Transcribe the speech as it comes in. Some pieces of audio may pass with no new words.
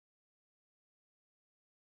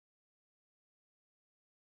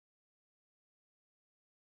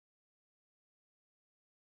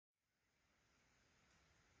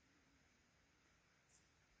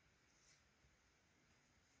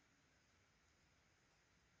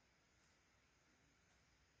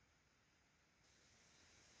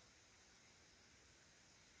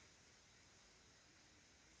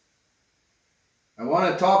want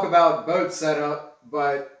to talk about boat setup,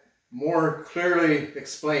 but more clearly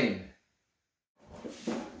explained.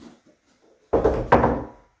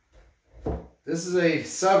 This is a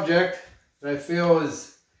subject that I feel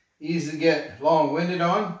is easy to get long-winded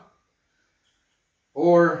on,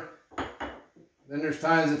 or then there's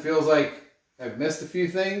times it feels like I've missed a few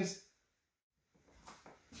things.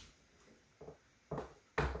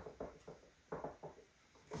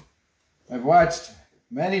 I've watched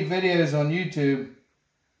many videos on YouTube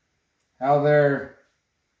how they're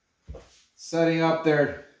setting up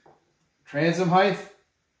their transom height,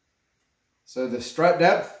 so the strut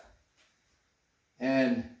depth,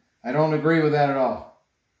 and I don't agree with that at all.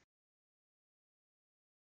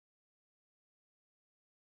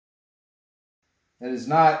 That is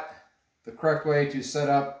not the correct way to set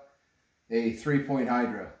up a 3-point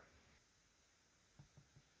hydro.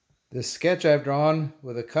 This sketch I've drawn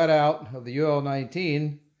with a cutout of the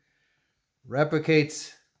UL19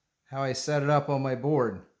 replicates how I set it up on my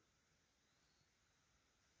board.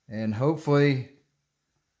 And hopefully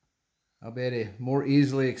I'll be able to more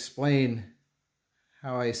easily explain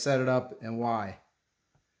how I set it up and why.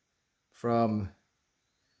 From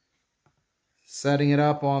setting it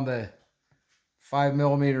up on the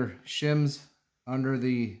 5mm shims under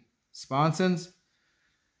the sponsons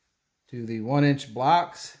to the 1-inch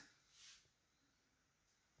blocks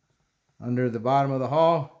under the bottom of the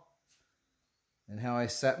hull, and how I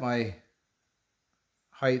set my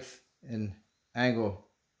height and angle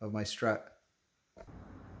of my strut.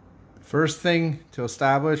 The first thing to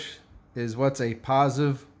establish is what's a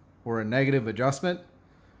positive or a negative adjustment.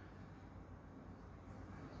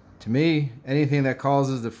 To me, anything that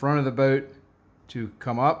causes the front of the boat to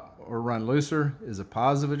come up or run looser is a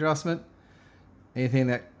positive adjustment. Anything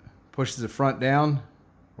that pushes the front down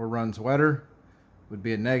or runs wetter would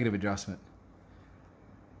be a negative adjustment.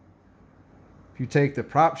 If you take the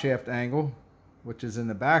prop shaft angle, which is in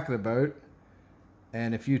the back of the boat,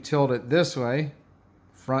 and if you tilt it this way,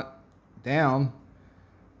 front down,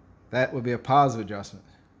 that would be a positive adjustment.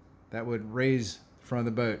 That would raise the front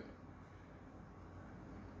of the boat.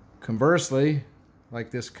 Conversely, like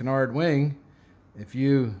this canard wing, if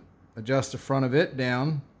you adjust the front of it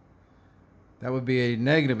down, that would be a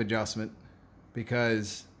negative adjustment,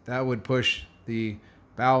 because that would push the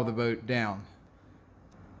bow of the boat down.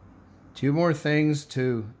 Two more things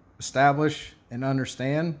to establish and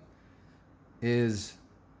understand is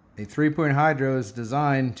a 3-point hydro is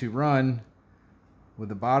designed to run with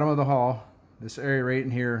the bottom of the hull, this area right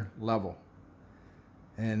in here, level.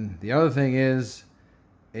 And the other thing is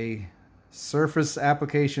a surface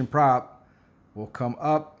application prop will come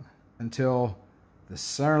up until the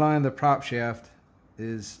center line of the prop shaft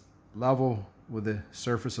is level with the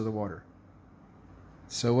surface of the water.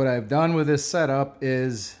 So what I've done with this setup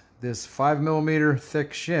is this 5mm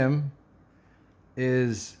thick shim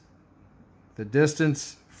is the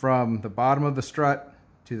distance from the bottom of the strut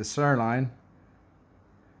to the center line,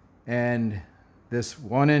 and this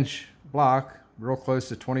 1-inch block, real close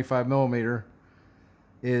to 25mm,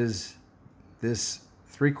 is this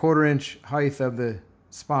 3/4 inch height of the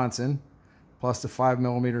sponson plus the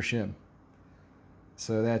 5mm shim.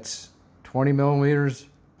 So that's 20mm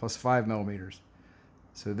plus 5mm.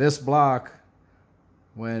 So this block,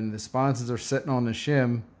 when the sponsons are sitting on the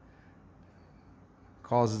shim,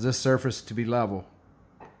 causes this surface to be level.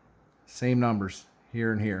 Same numbers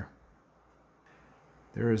here and here.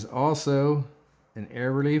 There is also an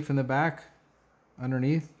air relief in the back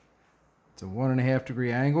underneath. It's a 1.5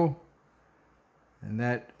 degree angle, and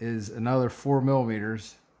that is another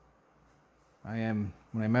 4mm. When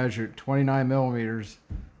I measured 29mm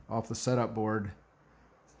off the setup board,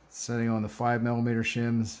 setting on the 5mm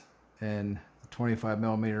shims and the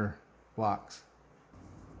 25mm blocks.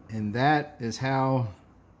 And that is how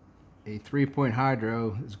a 3-point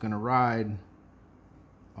hydro is going to ride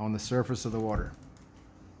on the surface of the water.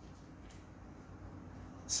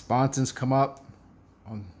 Sponsons come up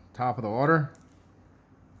on top of the water.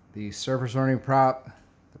 The surface running prop,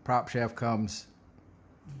 the prop shaft comes,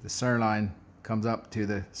 the center line comes up to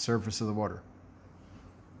the surface of the water.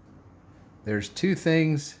 There's two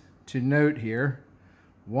things to note here.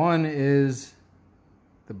 One is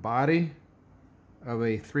the body of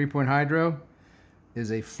a 3-point hydro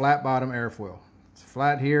is a flat bottom airfoil. It's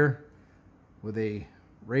flat here with a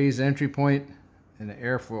raised entry point and an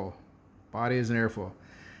airfoil. Body is an airfoil.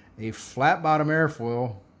 A flat bottom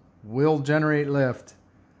airfoil will generate lift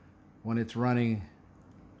when it's running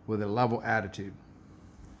with a level attitude.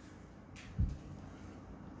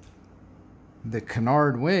 The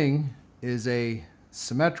canard wing is a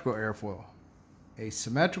symmetrical airfoil. A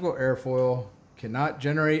symmetrical airfoil cannot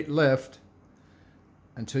generate lift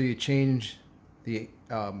until you change the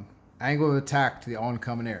angle of attack to the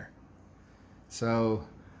oncoming air. So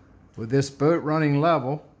with this boat running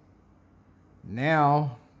level,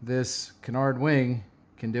 now this canard wing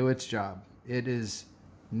can do its job. It is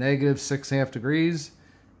negative 6.5 degrees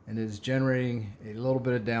and is generating a little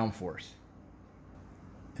bit of downforce.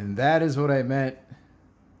 And that is what I meant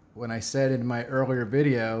when I said in my earlier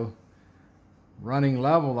video, running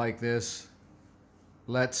level like this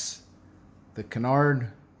lets the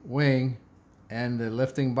canard wing and the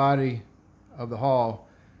lifting body of the hull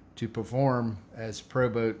to perform as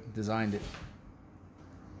ProBoat designed it.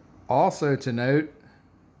 Also to note,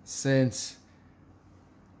 since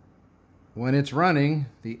when it's running,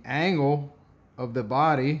 the angle of the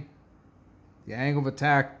body, the angle of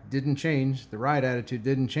attack didn't change, the ride attitude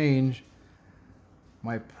didn't change,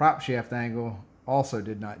 my prop shaft angle also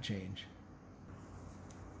did not change.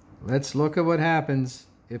 Let's look at what happens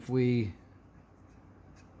if we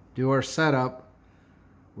do our setup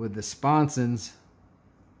with the sponsons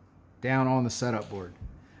down on the setup board.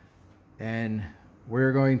 And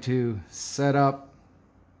we're going to set up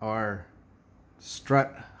our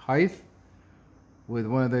strut height with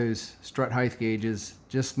one of those strut height gauges,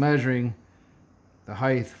 just measuring the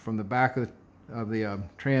height from the back of the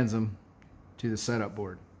transom to the setup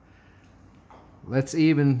board. Let's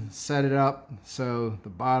even set it up so the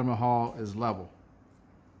bottom of the hull is level.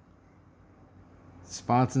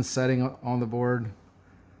 Sponson setting on the board,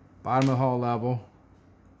 bottom of the hull level.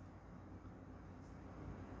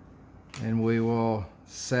 And we will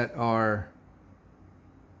set our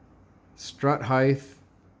strut height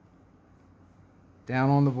down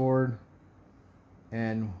on the board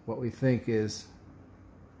and what we think is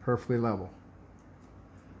perfectly level.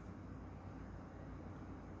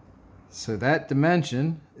 So that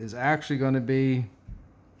dimension is actually going to be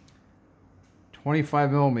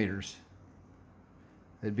 25 millimeters.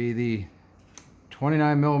 It'd be the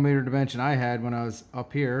 29 millimeter dimension I had when I was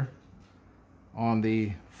up here on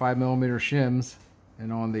the 5 millimeter shims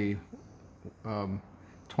and on the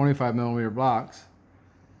 25 millimeter blocks.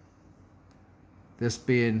 This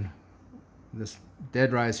being this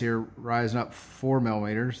dead rise here, rising up 4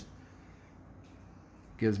 millimeters,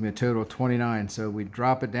 gives me a total of 29. So we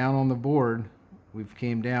drop it down on the board, we've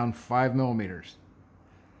came down 5 millimeters.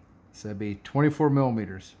 So that'd be 24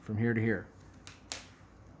 millimeters from here to here.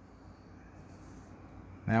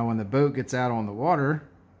 Now when the boat gets out on the water,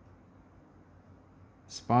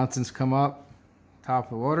 sponsons come up top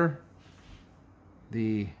of the water,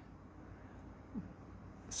 the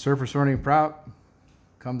surface running prop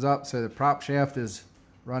comes up, so the prop shaft is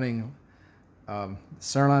running,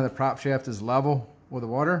 center line of the prop shaft is level with the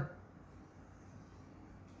water.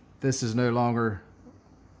 This is no longer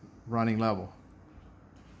running level.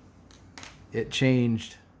 It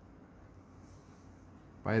changed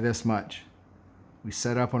by this much. We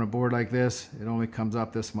set up on a board like this, it only comes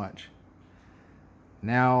up this much.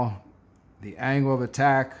 Now the angle of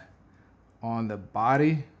attack on the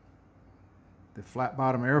body, the flat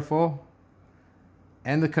bottom airfoil,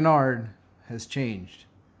 and the canard has changed.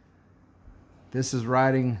 This is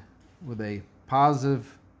riding with a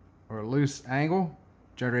positive or loose angle,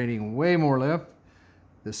 generating way more lift.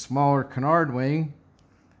 The smaller canard wing,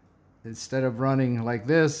 instead of running like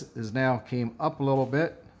this, is now came up a little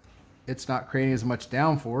bit. It's not creating as much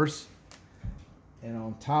downforce. And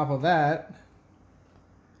on top of that,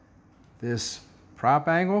 this prop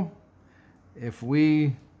angle, if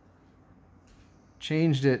we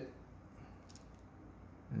changed it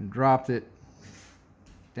and dropped it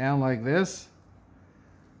down like this,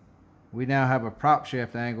 we now have a prop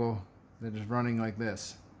shaft angle that is running like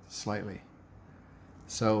this slightly.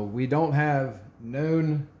 So we don't have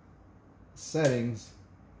known settings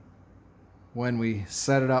when we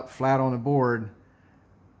set it up flat on the board,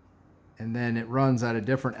 and then it runs at a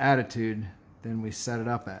different attitude than we set it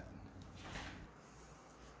up at.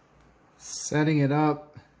 Setting it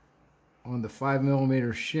up on the 5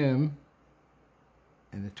 millimeter shim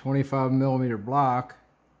and the 25 millimeter block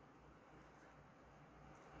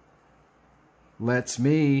lets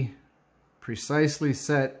me precisely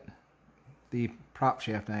set the prop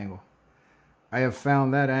shaft angle. I have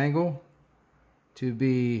found that angle to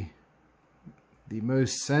be the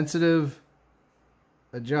most sensitive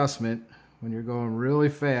adjustment when you're going really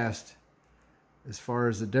fast, as far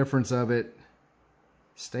as the difference of it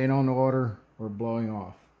staying on the water or blowing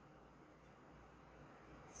off.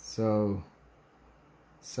 So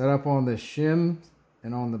set up on the shim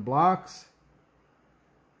and on the blocks.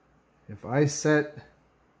 If I set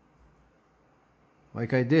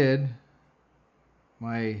like I did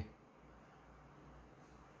my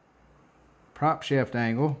prop shaft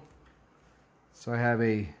angle, So I have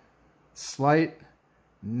a slight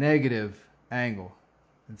negative angle.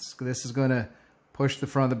 This is going to push the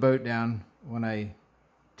front of the boat down when I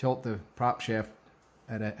tilt the prop shaft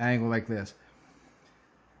at an angle like this.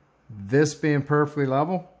 This being perfectly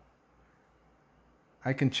level,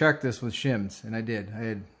 I can check this with shims, and I did.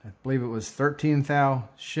 I believe it was 13 thou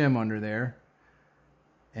shim under there,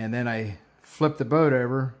 and then I flipped the boat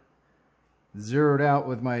over, zeroed out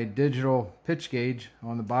with my digital pitch gauge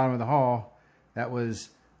on the bottom of the hull. That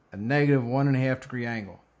was a negative 1.5 degree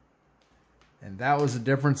angle, and that was the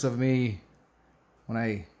difference of me when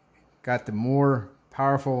I got the more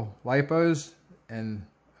powerful lipos and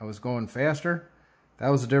I was going faster. That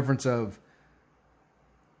was the difference of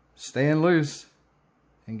staying loose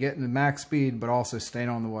and getting the max speed, but also staying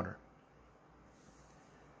on the water.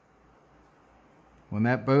 When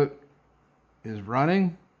that boat is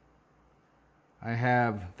running, I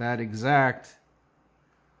have that exact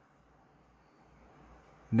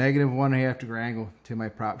negative 1.5 degree angle to my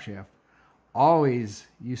prop shaft. Always,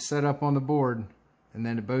 you set up on the board and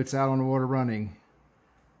then the boat's out on the water running,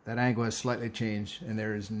 that angle has slightly changed, and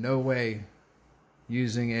there is no way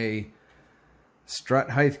using a strut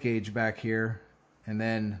height gauge back here and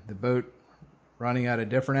then the boat running at a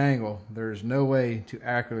different angle, there's no way to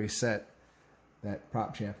accurately set that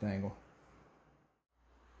prop shaft angle.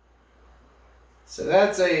 So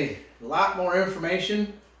that's a lot more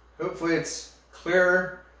information. Hopefully it's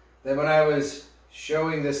clearer than when I was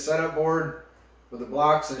showing this setup board with the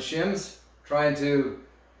blocks and shims, trying to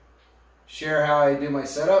share how I do my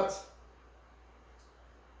setups.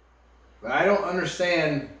 But I don't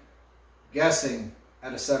understand guessing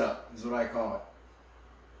at a setup, is what I call it.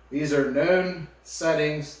 These are known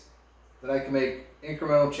settings that I can make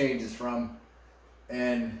incremental changes from.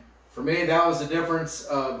 And for me, that was the difference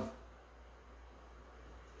of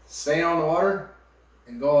staying on the water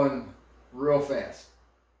and going real fast.